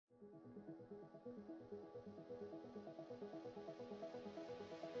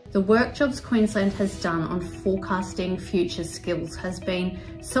The work Jobs Queensland has done on forecasting future skills has been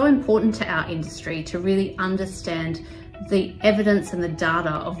so important to our industry to really understand the evidence and the data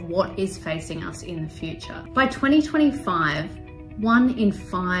of what is facing us in the future. By 2025, 1 in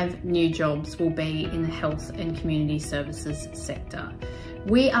 5 new jobs will be in the health and community services sector.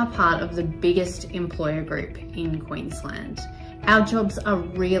 We are part of the biggest employer group in Queensland. Our jobs are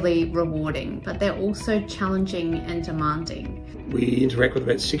really rewarding, but they're also challenging and demanding. We interact with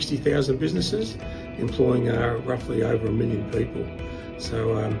about 60,000 businesses, employing roughly over 1 million people.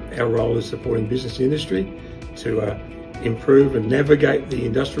 So our role is supporting business industry to improve and navigate the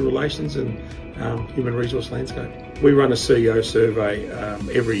industrial relations and human resource landscape. We run a CEO survey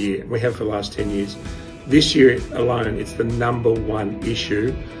every year. We have for the last 10 years. This year alone, it's the #1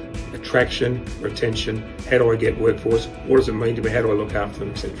 issue: attraction, retention. How do I get workforce? What does it mean to me? How do I look after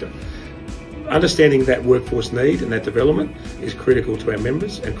them, etc. Understanding that workforce need and that development is critical to our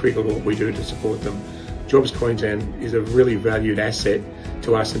members and critical to what we do to support them. Jobs Queensland is a really valued asset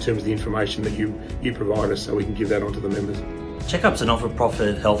to us in terms of the information that you provide us, so we can give that on to the members. Checkup's a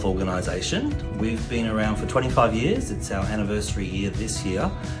not-for-profit health organisation. We've been around for 25 years. It's our anniversary year this year.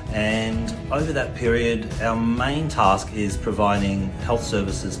 And over that period, our main task is providing health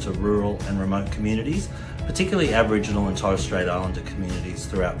services to rural and remote communities, particularly Aboriginal and Torres Strait Islander communities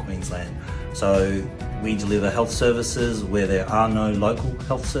throughout Queensland. So we deliver health services where there are no local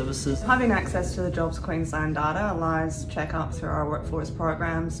health services. Having access to the Jobs Queensland data allows Checkup through our workforce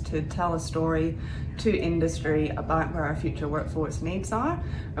programs to tell a story to industry about where our future workforce needs are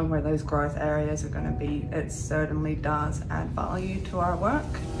and where those growth areas are going to be. It certainly does add value to our work,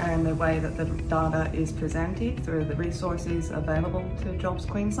 and the way that the data is presented through the resources available to Jobs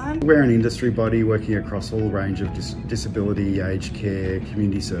Queensland. We're an industry body working across all range of disability, aged care,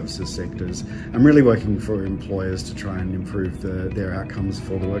 community services sectors. I'm really working for employers to try and improve their outcomes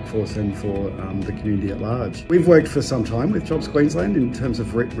for the workforce and for the community at large. We've worked for some time with Jobs Queensland in terms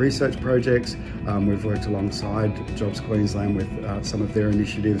of research projects. We've worked alongside Jobs Queensland with some of their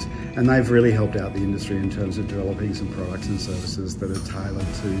initiatives, and they've really helped out the industry in terms of developing some products and services that are tailored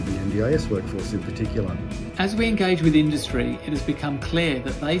to the NDIS workforce in particular. As we engage with industry, it has become clear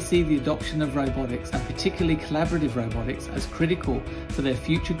that they see the adoption of robotics, and particularly collaborative robotics, as critical for their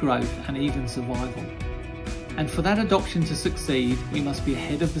future growth and even survival. And for that adoption to succeed, we must be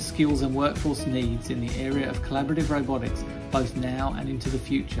ahead of the skills and workforce needs in the area of collaborative robotics, both now and into the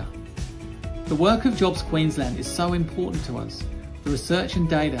future. The work of Jobs Queensland is so important to us. The research and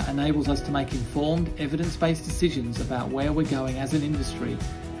data enables us to make informed, evidence-based decisions about where we're going as an industry,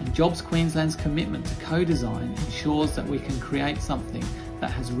 and Jobs Queensland's commitment to co-design ensures that we can create something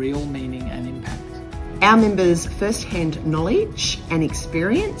that has real meaning and impact. Our members' first-hand knowledge and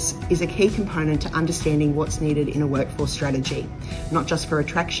experience is a key component to understanding what's needed in a workforce strategy, not just for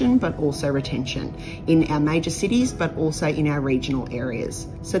attraction but also retention in our major cities but also in our regional areas.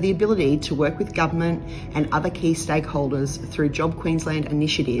 So the ability to work with government and other key stakeholders through Job Queensland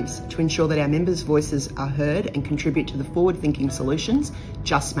initiatives to ensure that our members' voices are heard and contribute to the forward-thinking solutions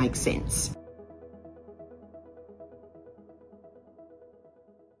just makes sense.